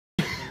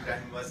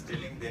Ibrahim was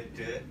telling that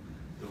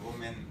the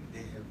women, they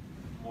have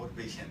more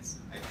patience.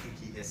 I think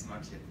he has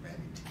not yet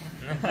married.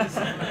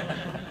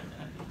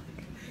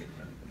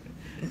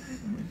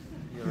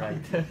 You're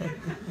right.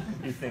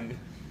 You think.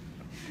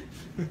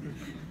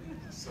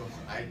 So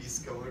I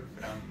discovered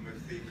from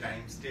Mufti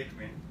Ibrahim's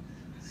statement,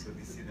 so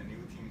this is a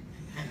new thing.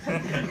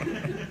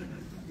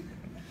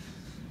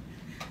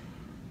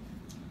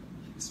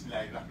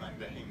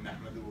 Bismillahirrahmanirrahim.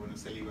 Nahmadu wa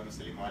nusalli wa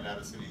nusallimu ala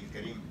rasulil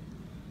kareem.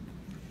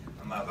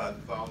 Amma ba'd,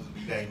 fa'udhu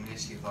billahi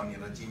minash shaitanir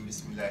rajim.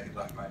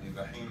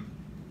 Bismillahirrahmanirrahim.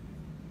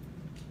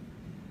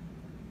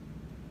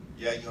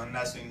 يا أيها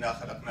الناس إنا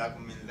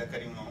خلقناكم من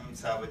ذكر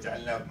وأنثى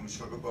وجعلناكم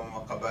شعوبا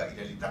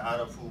وقبائل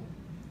لتعارفوا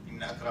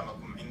إن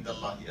أكرمكم عند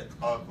الله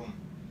أتقاكم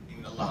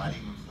إن الله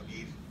عليم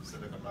خبير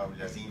صدق الله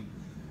العظيم.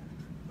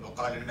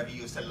 وقال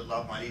النبي صلى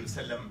الله عليه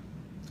وسلم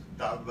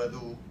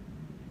تعبدوا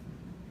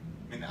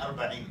من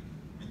أربع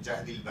من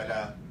جهد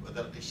البلاء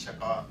ودرق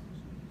الشقاء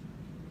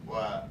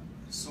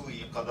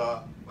وسوء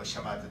القضاء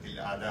وشماتة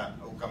الأعداء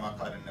أو كما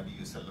قال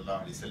النبي صلى الله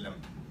عليه وسلم.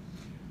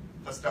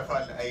 First of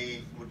all,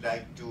 I would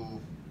like to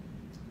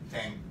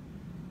thank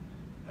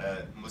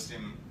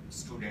Muslim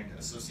Student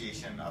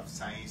Association of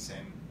Science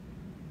and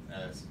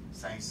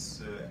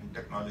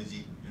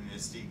Technology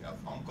University of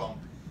Hong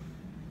Kong,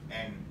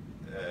 and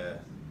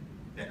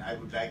then I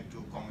would like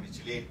to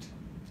congratulate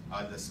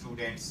all the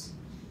students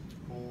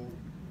who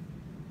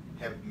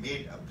have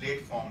made a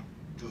platform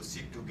to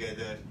sit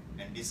together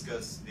and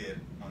discuss their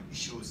own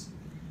issues.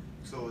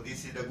 So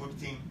this is a good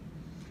thing,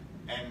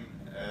 and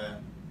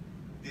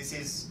this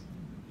is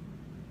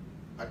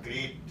a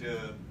great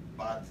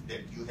path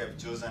that you have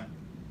chosen,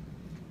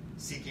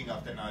 seeking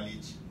after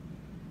knowledge,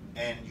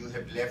 and you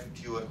have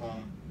left your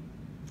home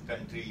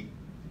country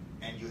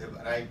and you have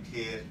arrived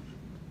here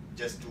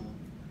just to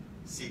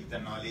seek the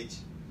knowledge.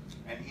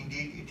 And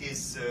indeed it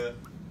is it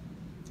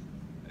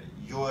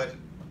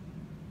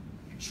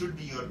should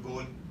be your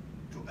goal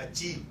to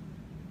achieve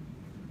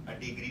a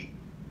degree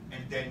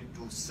and then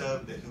to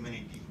serve the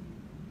humanity.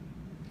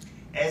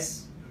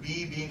 As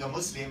we being a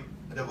Muslim,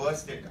 the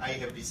words that I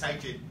have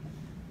recited,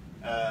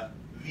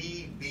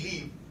 we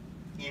believe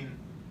in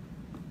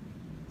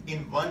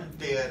one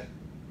pair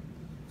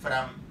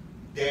from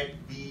that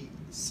we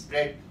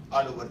spread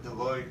all over the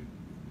world,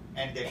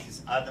 and that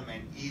is Adam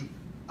and Eve,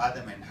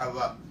 Adam and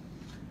Hawa.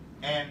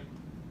 And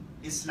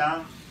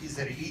Islam is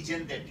a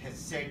religion that has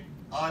said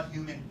all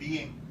human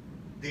beings,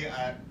 they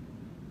are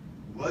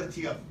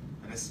worthy of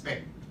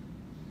respect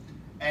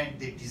and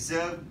they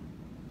deserve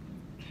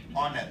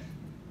honor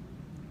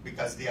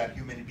because they are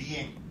human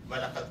beings.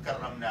 وَلَقَدْ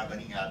كَرَّمْنَا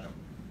بَنِي آدَمَ.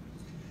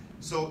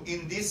 So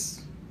in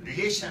this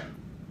relation,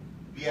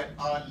 we are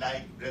all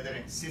like brother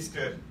and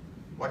sister,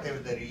 whatever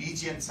the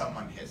religion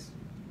someone has.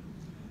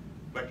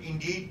 But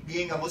indeed,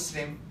 being a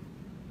Muslim,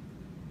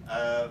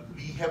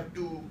 we have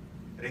to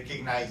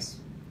recognize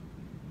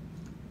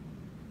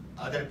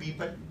other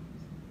people,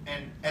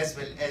 and as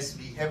well as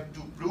we have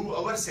to prove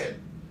ourselves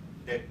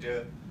that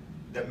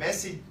the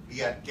message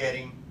we are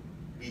carrying,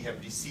 we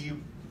have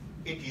received,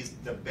 it is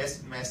the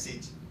best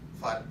message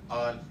for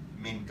all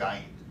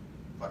mankind,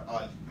 for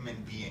all human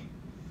beings.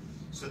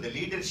 So the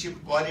leadership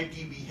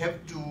quality we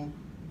have to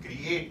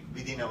create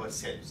within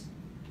ourselves.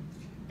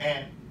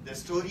 And the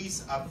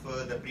stories of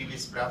the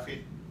previous prophet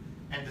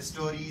and the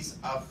stories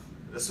of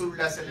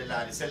Rasulullah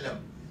sallallahu alaihi wasallam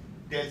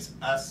tells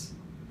us,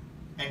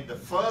 and the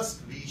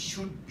first we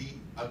should be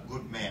a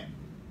good man,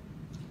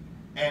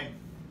 and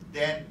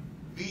then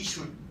we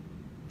should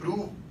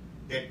prove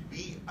that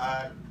we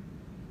are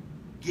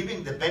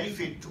giving the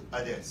benefit to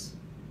others.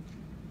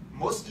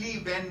 Mostly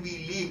when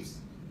we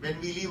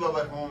leave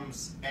our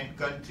homes and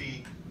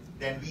country,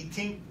 then we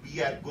think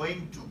we are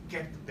going to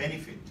get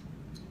benefit.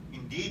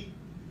 Indeed,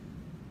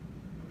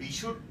 we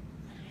should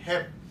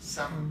have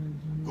some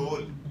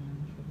goal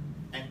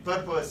and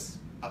purpose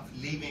of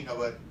leaving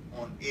our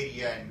own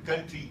area and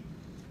country.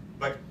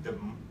 But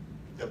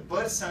the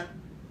person,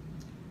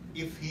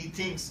 if he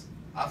thinks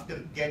after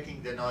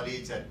getting the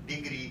knowledge or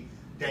degree,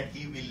 then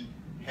he will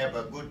have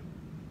a good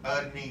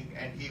earning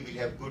and he will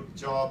have good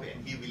job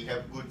and he will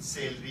have good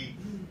salary.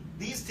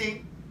 These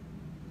things,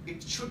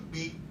 it should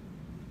be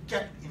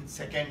kept in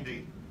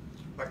secondary.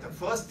 But the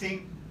first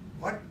thing,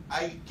 what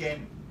I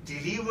can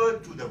deliver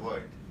to the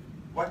world,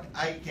 what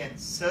I can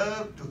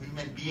serve to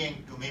human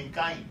being, to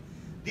mankind,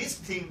 this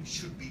thing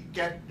should be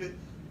kept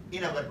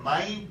in our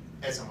mind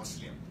as a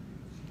Muslim.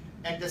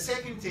 And the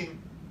second thing,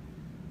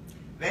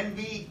 when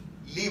we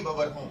leave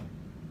our home,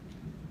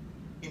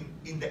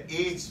 in the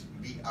age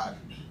we are,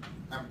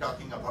 I'm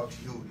talking about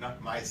you,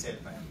 not myself,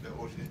 I am the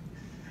oldest,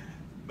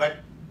 but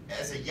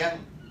as a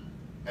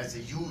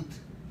youth,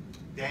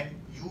 then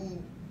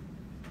you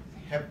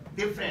have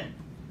different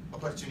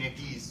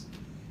opportunities.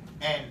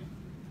 And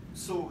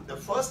so the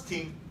first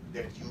thing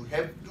that you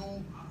have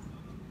to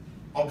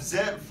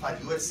observe for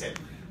yourself,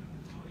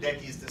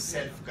 that is the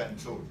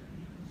self-control.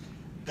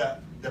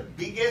 The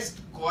biggest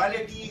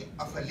quality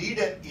of a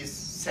leader is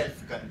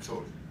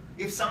self-control.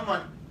 If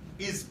someone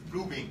is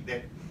proving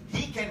that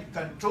he can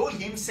control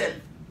himself,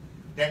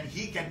 then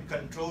he can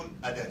control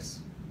others.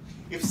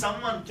 If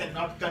someone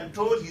cannot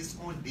control his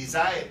own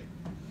desire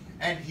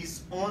and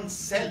his own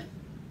self,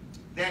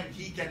 then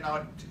he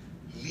cannot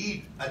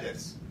lead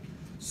others.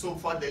 So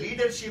for the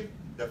leadership,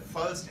 the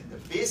first and the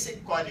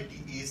basic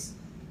quality is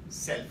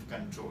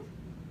self-control.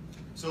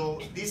 So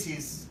this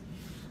is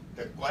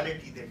the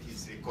quality that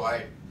is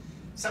required.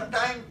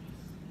 Sometimes,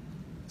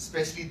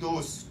 especially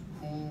those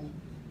who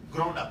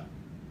grown up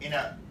in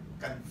a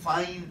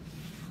confined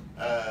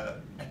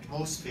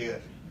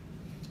atmosphere,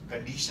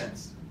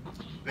 conditions,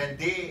 when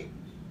they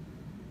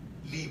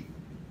leave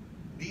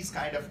these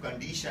kind of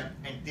condition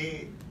and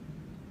they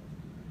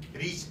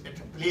reach at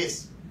a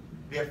place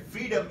where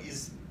freedom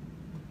is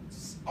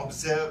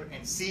observed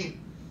and seen,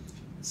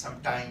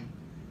 sometimes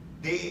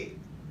they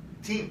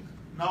think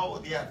now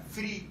they are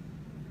free,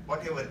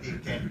 whatever they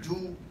can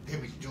do, they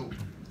will do.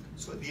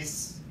 So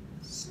this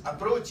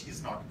approach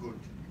is not good.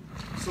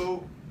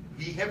 So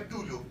we have to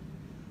look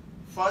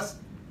first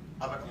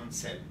our own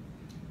self,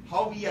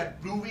 how we are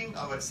proving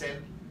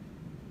ourselves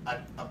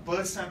a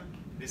person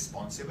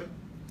responsible,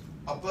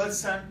 a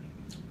person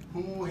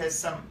who has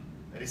some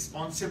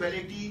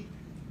responsibility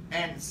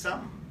and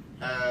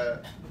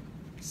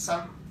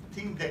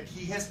something that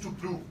he has to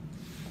prove.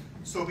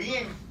 So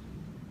being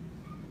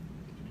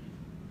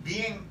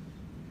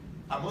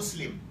a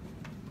Muslim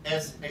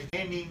as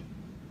attaining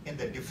in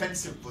the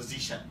defensive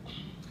position.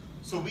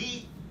 So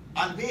we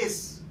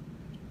always,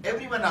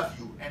 every one of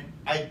you, and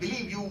I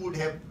believe you would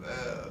have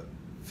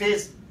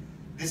faced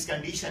this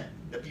condition,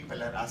 the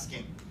people are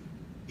asking,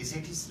 is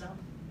it Islam?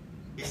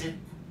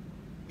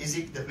 Is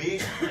it the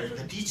way,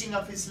 the teaching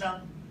of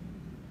Islam?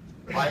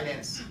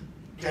 Violence,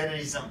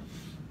 terrorism,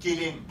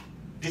 killing,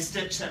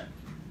 destruction.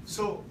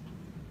 So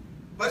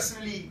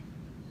personally,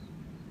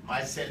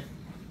 myself,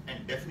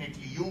 and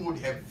definitely you would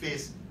have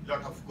faced a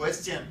lot of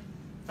questions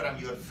from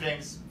your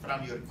friends,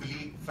 from your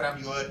colleagues,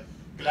 from your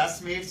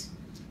classmates.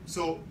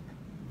 So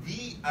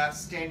we are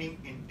standing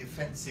in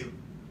defensive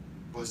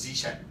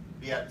position.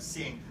 We are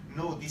saying,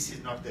 no, this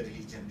is not the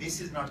religion,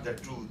 this is not the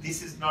truth,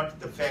 this is not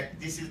the fact,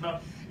 this is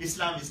not,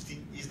 Islam is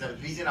the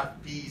religion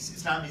of peace,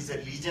 Islam is the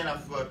religion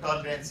of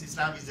tolerance,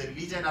 Islam is the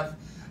religion of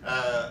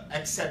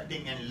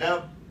accepting and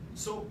love.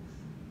 So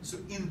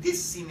in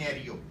this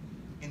scenario,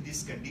 in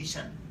this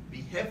condition,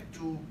 we have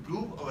to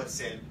prove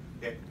ourselves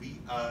that we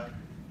are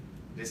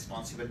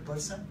responsible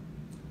person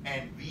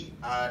and we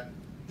are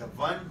the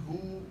one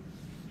who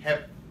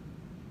have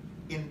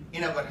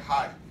in our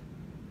heart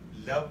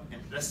love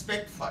and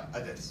respect for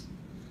others.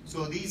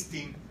 So these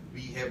things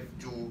we have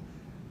to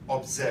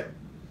observe.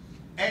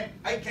 And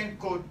I can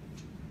quote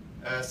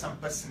some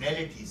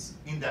personalities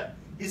in the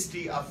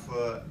history of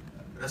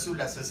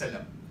Rasulullah Sallallahu Alaihi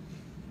Wasallam.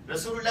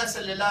 Rasulullah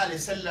Sallallahu Alaihi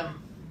Wasallam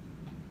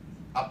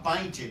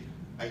appointed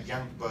a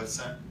young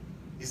person.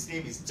 His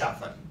name is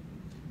Jafar,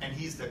 and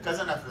he is the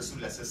cousin of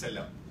Rasulullah Sallallahu Alaihi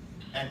Wasallam.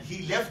 And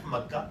he left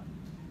Makkah,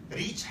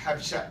 reached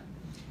Habsha,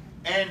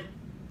 and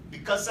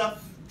because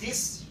of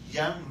this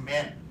young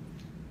man,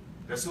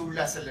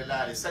 Rasulullah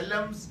Sallallahu Alaihi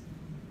Wasallam's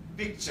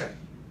picture,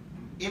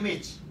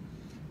 image,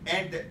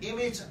 and the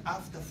image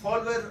of the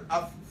followers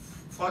of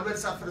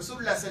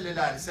Rasulullah Sallallahu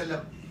Alaihi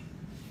Wasallam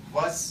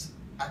was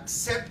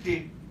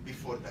accepted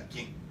before the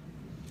king.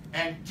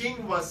 And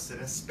king was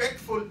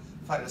respectful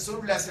for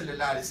Rasulullah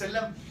Sallallahu Alaihi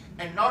Wasallam,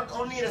 and not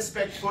only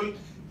respectful,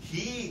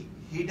 he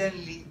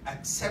hiddenly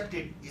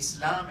accepted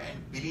Islam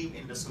and believed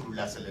in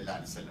Rasulullah Sallallahu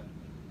Alaihi Wasallam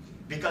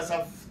because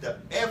of the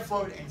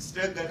effort and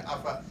struggle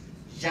of a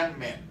young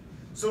man.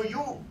 So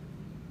you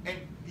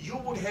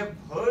would have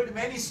heard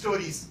many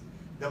stories.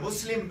 The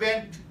Muslim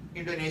went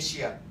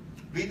Indonesia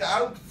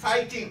without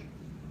fighting.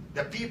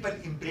 The people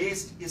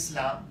embraced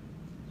Islam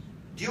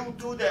due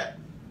to the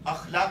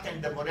akhlaq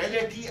and the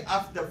morality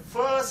of the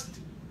first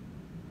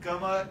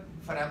comer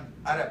from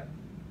Arab.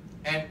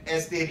 And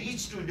as they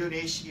reached to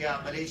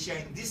Indonesia, Malaysia,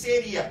 in this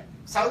area,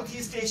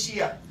 Southeast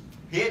Asia,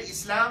 here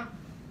Islam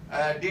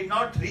did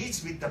not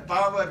reach with the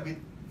power, with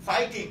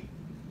fighting.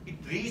 It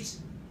reached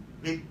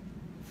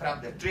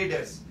from the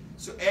traders.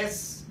 So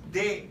as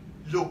they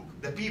look,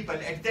 the people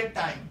at that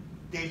time,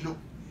 they look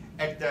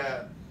at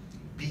the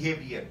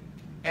behavior,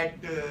 at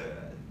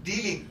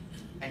dealing,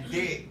 and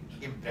they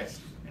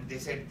impressed. And they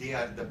said they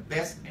are the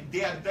best and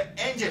they are the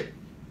angel.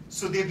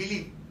 So they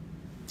believe.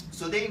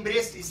 So they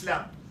embraced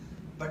Islam.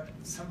 But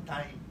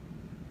sometimes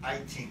I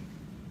think,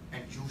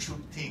 and you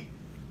should think,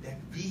 that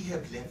we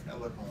have left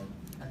our home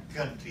and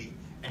country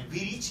and we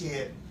reach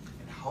here,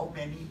 and how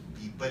many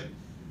people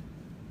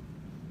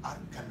are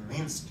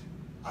convinced,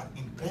 are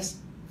impressed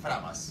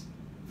from us,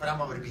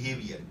 from our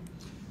behavior.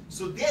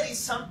 So there is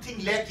something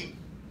lacking.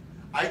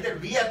 Either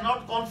we are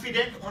not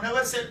confident on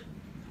ourselves,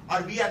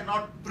 or we are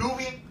not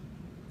proving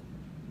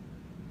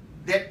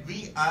that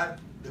we are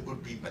the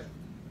good people.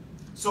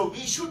 So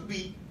we should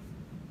be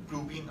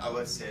proving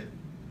ourselves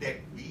that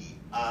we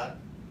are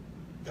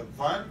the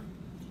one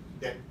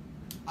that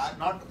are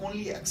not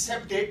only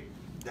accepted,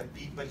 the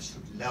people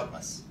should love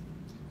us.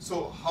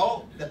 So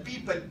how the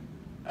people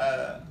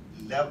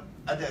love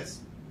others,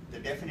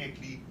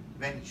 definitely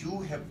when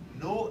you have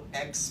no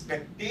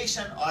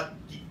expectation or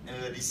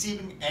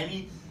receiving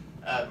any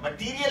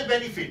material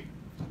benefit,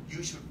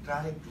 you should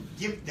try to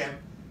give them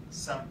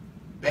some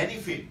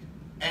benefit,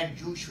 and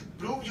you should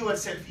prove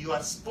yourself you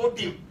are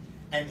sportive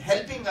and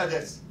helping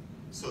others,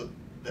 so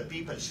the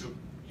people should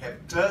have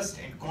trust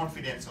and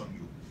confidence on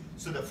you.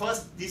 So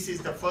this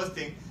is the first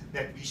thing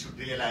that we should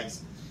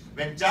realize.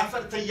 When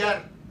Jafar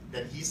Tayyar,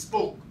 then he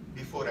spoke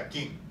before a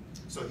king,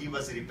 so he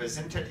was a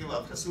representative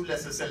of Rasulullah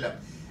Sallallahu Alaihi Wasallam.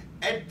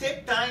 At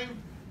that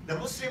time, the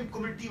Muslim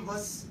community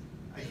was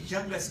a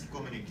youngest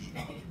community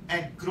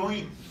and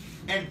growing,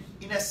 and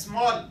in a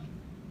small,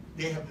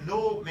 they have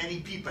no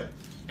many people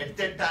at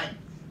that time.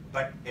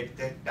 But at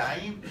that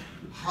time,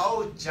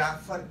 how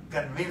Jafar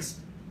convinced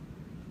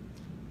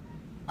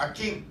a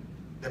king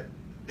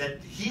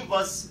that he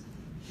was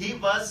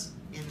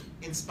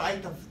in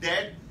spite of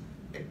that,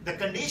 the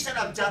condition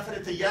of Jafar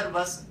Tayyar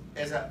was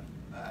as a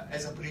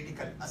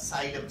political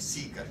asylum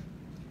seeker.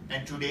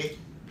 And today,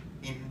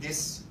 in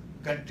this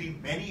country,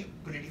 many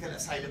political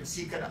asylum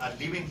seekers are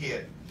living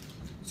here.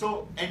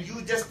 So, and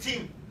you just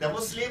think the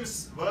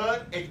Muslims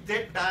were at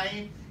that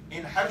time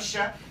in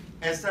Habsha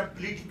as a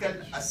political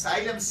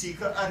asylum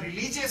seeker, a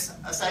religious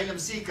asylum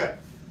seeker,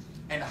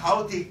 and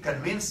how they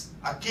convinced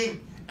a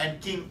king, and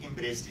king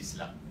embraced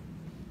Islam.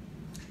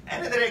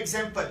 Another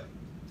example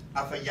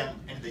of a young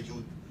and the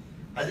youth,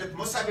 Hazrat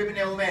Musab ibn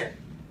Umair,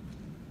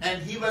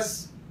 and he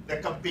was the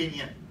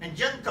companion and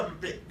young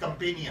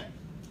companion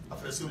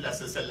of Rasulullah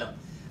Sallallahu Alaihi Wasallam.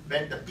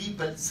 When the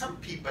people, some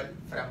people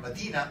from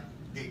Medina,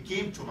 they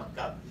came to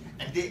Makkah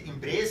and they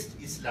embraced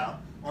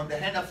Islam on the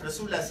hand of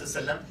Rasulullah Sallallahu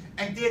Alaihi Wasallam,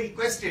 and they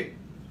requested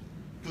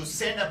to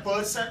send a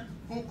person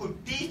who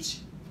could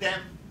teach them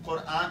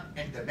Quran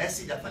and the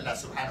message of Allah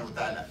Subhanahu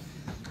wa Ta'ala.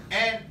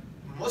 And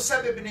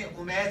Musab ibn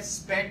Umair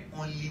spent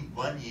only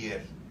 1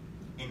 year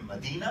in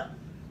Medina,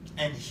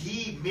 and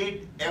he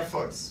made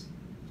efforts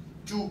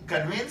to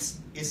convince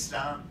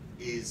Islam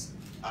is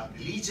a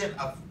religion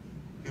of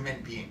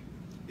human being.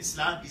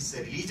 Islam is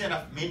a religion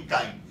of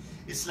mankind.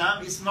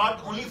 Islam is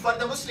not only for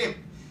the Muslim.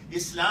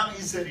 Islam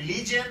is a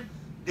religion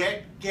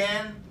that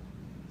can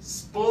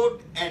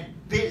support and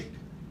build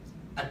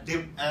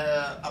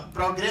a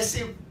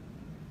progressive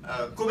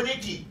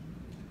community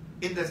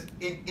in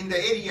the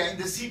area, in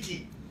the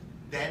city.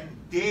 Then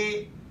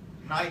they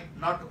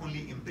not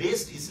only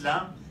embraced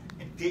Islam,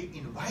 and they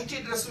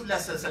invited Rasulullah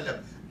Sallallahu Alaihi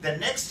Wasallam. The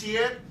next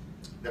year,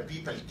 the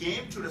people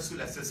came to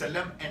Rasulullah Sallallahu Alaihi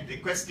Wasallam and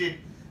requested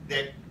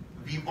that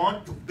we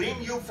want to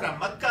bring you from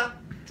Makkah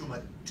to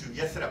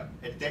Yathrib.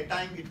 At that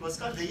time, it was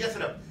called the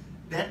Yathrib.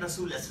 Then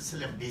Rasulullah Sallallahu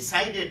Alaihi Wasallam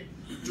decided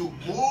to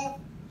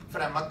move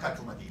from Makkah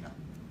to Medina,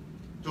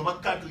 to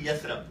Makkah to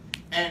Yathrib,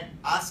 and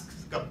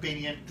asked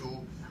companion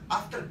to,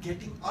 after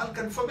getting all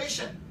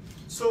confirmation.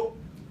 So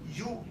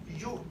you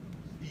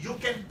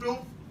can prove,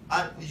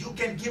 or you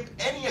can give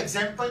any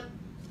example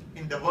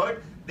in the world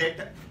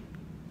that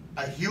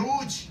a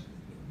huge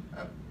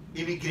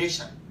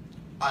immigration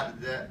or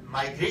the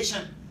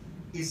migration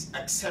is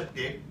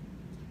accepted,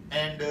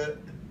 and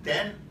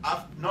then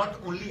not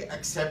only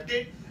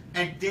accepted,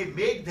 and they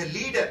make the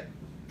leader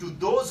to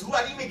those who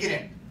are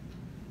immigrant.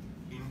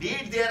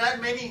 Indeed, there are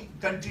many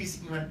countries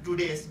even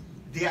today,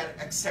 they are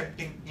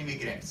accepting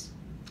immigrants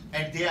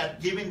and they are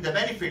giving the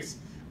benefits,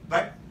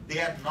 but they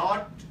are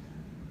not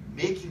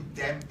making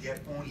them their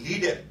own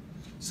leader.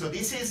 So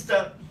this is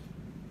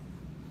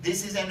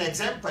an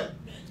example,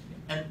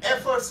 an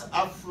efforts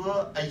of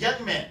a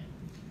young man,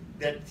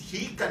 that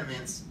he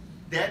convinced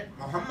that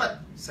Muhammad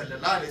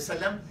Sallallahu Alaihi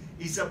Wasallam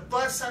is a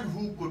person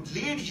who could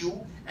lead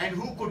you and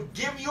who could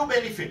give you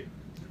benefit.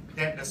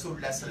 Then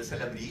Rasulullah Sallallahu Alaihi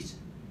Wasallam reached,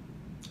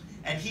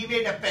 and he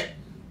made a pact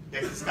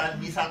that is called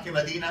Mithaq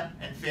Medina,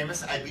 and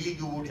famous. I believe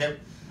you would have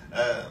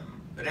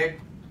read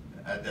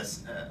the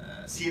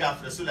Seerah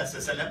of Rasulullah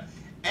Sallallahu Alaihi Wasallam,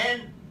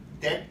 and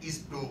that is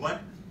proven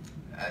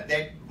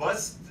that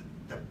was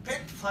the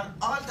pact for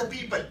all the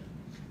people,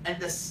 and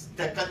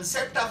the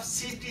concept of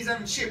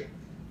citizenship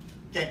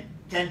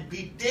can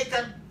be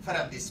taken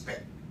from this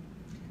pact,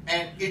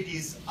 and it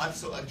is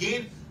also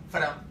again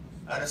from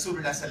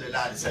Rasulullah Sallallahu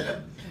Alaihi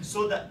Wasallam.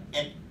 So the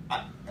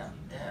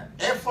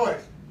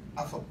effort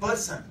of a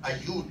person, a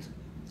youth,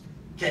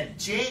 can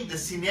change the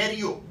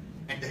scenario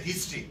and the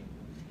history,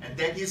 and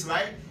that is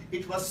why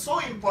it was so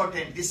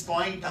important, this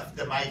point of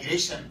the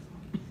migration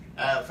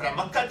from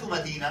Makkah to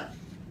Medina,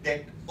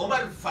 that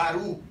Umar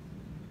Farooq,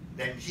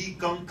 then he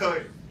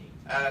conquered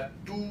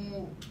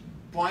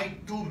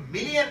 2.2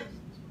 million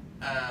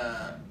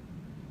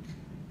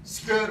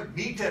square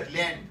meter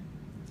land,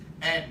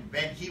 and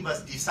when he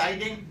was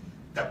deciding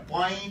the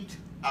point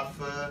of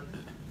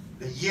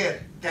the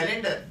year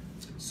calendar,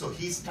 so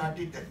he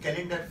started the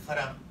calendar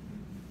from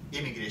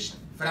immigration,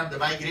 from the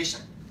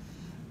migration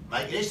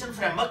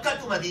from Makkah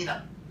to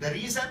Medina. The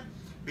reason,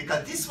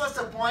 because this was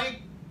the point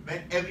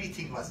when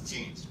everything was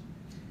changed,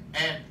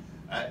 and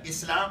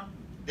Islam,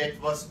 that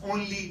was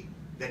only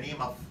the name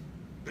of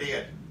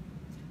prayer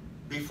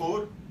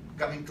before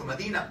coming to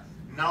Medina.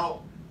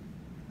 Now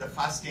the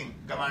fasting,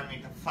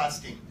 commandment of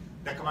fasting,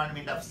 the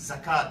commandment of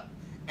zakat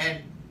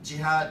and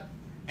jihad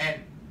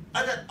and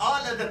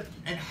all other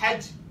and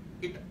hajj,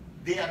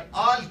 they are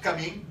all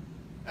coming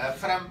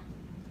from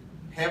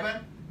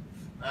heaven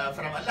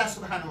from Allah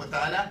subhanahu wa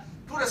ta'ala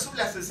to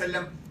Rasulullah sallallahu alaihi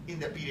wasallam in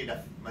the period of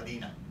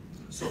Medina.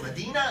 So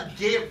Medina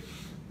gave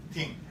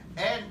thing,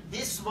 and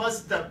this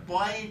was the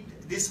point,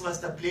 this was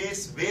the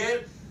place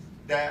where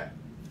the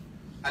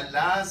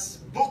Allah's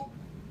book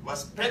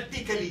was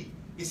practically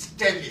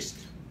established.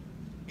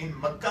 In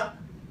Mecca,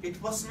 it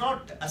was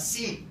not a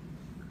scene.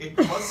 It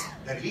was,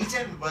 the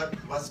religion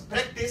was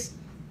practiced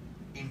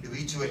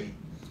individually.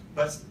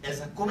 But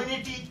as a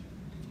community,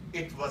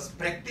 it was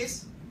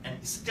practiced and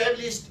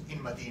established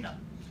in Medina.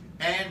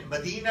 And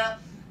Medina,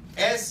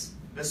 as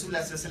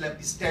Rasulullah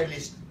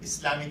established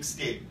Islamic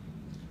State,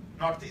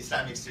 not the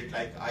Islamic State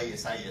like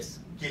ISIS,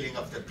 killing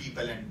of the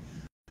people and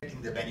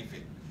getting the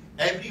benefit.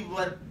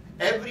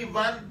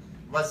 Everyone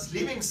was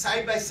living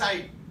side by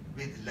side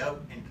with love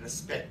and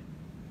respect,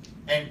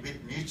 and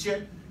with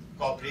mutual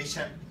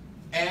cooperation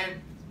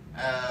and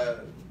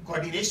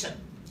coordination.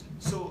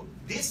 So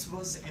this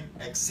was an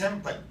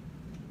example,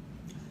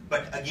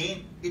 but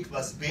again it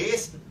was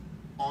based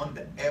on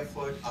the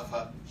effort of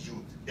a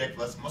youth, that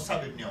was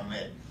Mus'ab ibn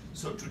Umair.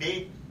 So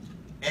today,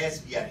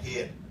 as we are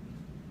here,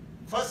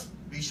 first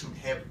we should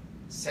have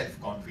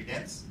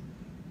self-confidence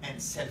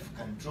and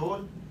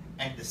self-control,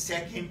 and the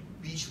second,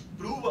 we should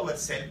prove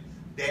ourselves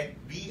that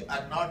we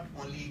are not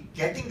only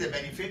getting the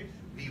benefit,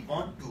 we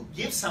want to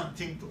give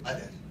something to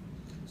others.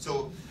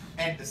 So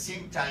at the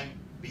same time,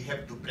 we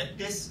have to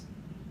practice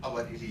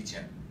our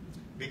religion,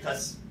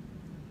 because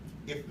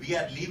if we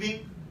are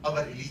living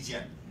our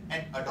religion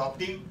and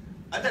adopting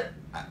other,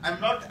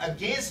 I'm not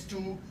against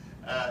to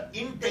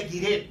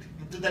integrate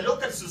into the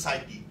local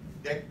society.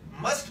 That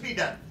must be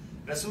done.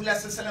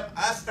 Rasulullah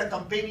asked the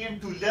companion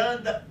to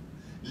learn the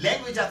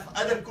language of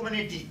other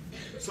community.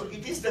 So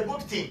it is the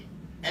good thing.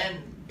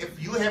 And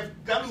if you have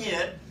come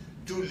here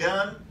to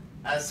learn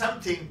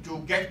something,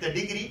 to get the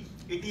degree,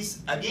 it is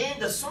again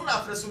the sunnah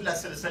of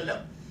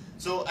Rasulullah.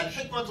 So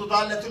al-hikmatu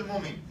dallatul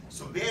mu'min.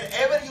 So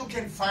wherever you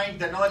can find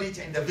the knowledge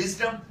and the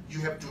wisdom, you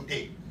have to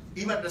take.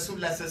 Even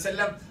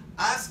Rasulullah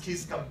asked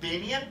his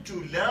companion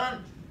to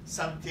learn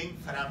something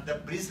from the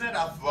prisoner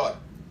of war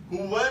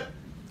who were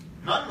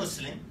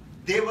non-Muslim.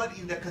 They were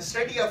in the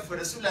custody of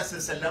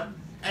Rasulullah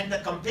and the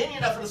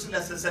companion of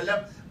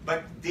Rasulullah,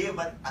 but they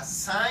were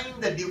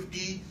assigned the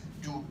duty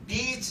to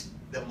teach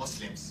the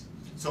Muslims.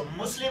 So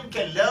Muslim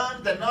can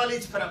learn the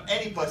knowledge from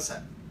any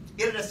person,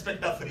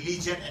 irrespective of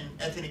religion and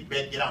ethnic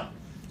background.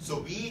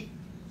 So we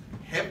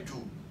have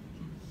to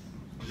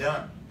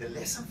learn the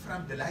lesson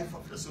from the life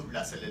of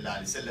Rasulullah sallallahu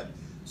alaihi wasallam.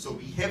 So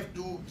we have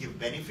to give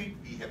benefit,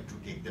 we have to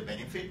take the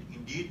benefit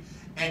indeed,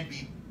 and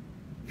we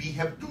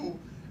have to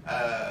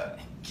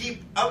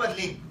keep our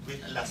link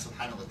with Allah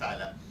subhanahu wa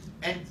ta'ala.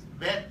 And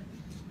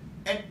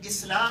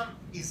Islam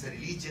is a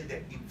religion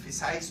that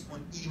emphasizes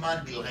on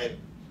Iman bil Ghaib.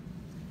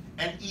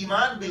 And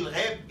Iman bil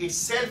Ghaib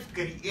itself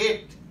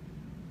create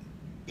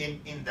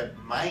in the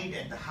mind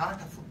and the heart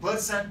of a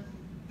person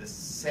the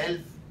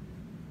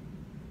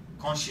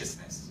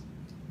self-consciousness,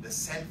 the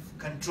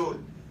self-control,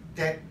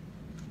 that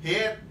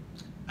here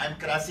I'm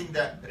crossing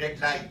the red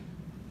light,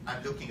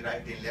 I'm looking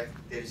right and left,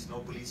 there is no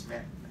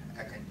policeman,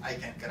 I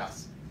can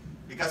cross,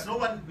 because no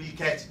one will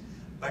catch.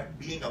 But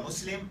being a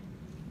Muslim,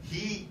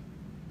 he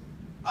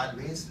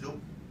always look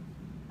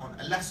on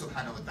Allah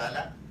subhanahu wa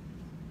ta'ala,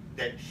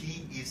 that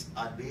he is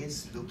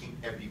always looking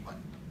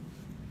everyone.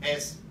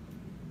 As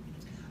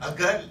a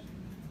girl,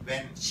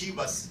 when she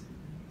was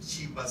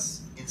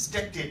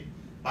instructed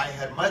by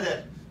her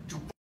mother to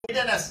put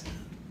in us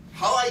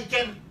how I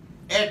can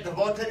add the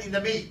water in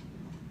the milk,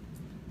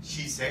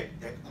 she said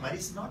that Umar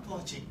is not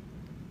watching.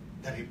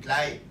 The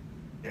reply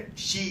that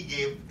she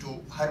gave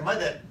to her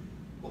mother,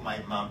 oh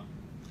my mom,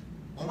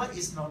 Umar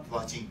is not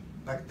watching,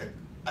 but the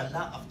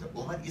Allah of the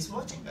Umar is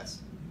watching us.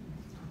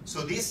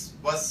 So this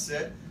was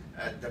the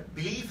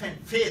belief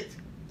and faith.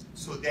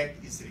 So that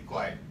is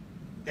required,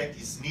 that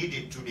is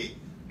needed today.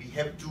 We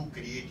have to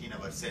create in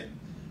ourselves,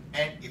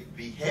 and if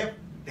we have,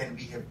 then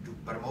we have to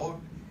promote,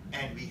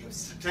 and we have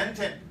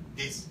strengthened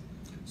this.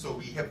 So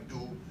we have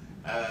to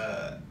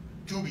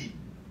be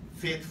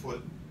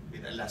faithful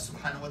with Allah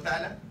subhanahu wa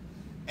ta'ala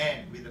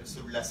and with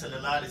Rasulullah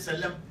sallallahu alaihi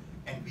wasallam,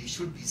 and we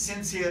should be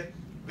sincere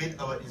with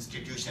our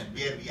institution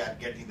where we are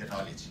getting the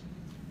knowledge,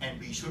 and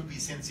we should be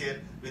sincere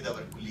with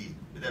our colleague,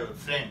 with our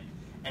friend,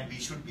 and we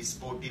should be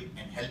sportive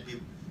and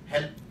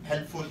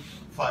helpful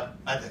for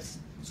others.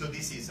 So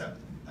this is a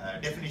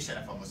definition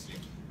of a Muslim.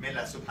 May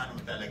Allah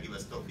subhanahu wa ta'ala give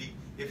us tawfiq.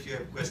 If you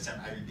have question,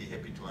 I will be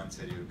happy to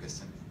answer your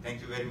question.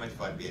 Thank you very much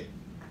for being.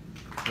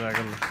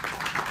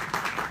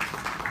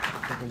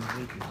 We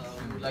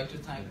would like to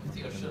thank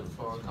Mufti Arshad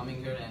for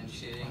coming here and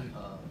sharing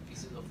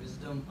pieces of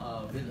wisdom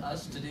with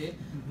us today.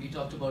 We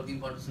talked about the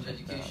importance of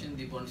education,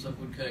 the importance of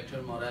good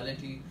character,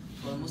 morality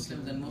for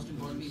Muslims, and most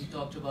importantly, he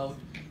talked about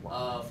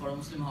for a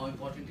Muslim how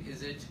important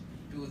is it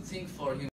to think for him.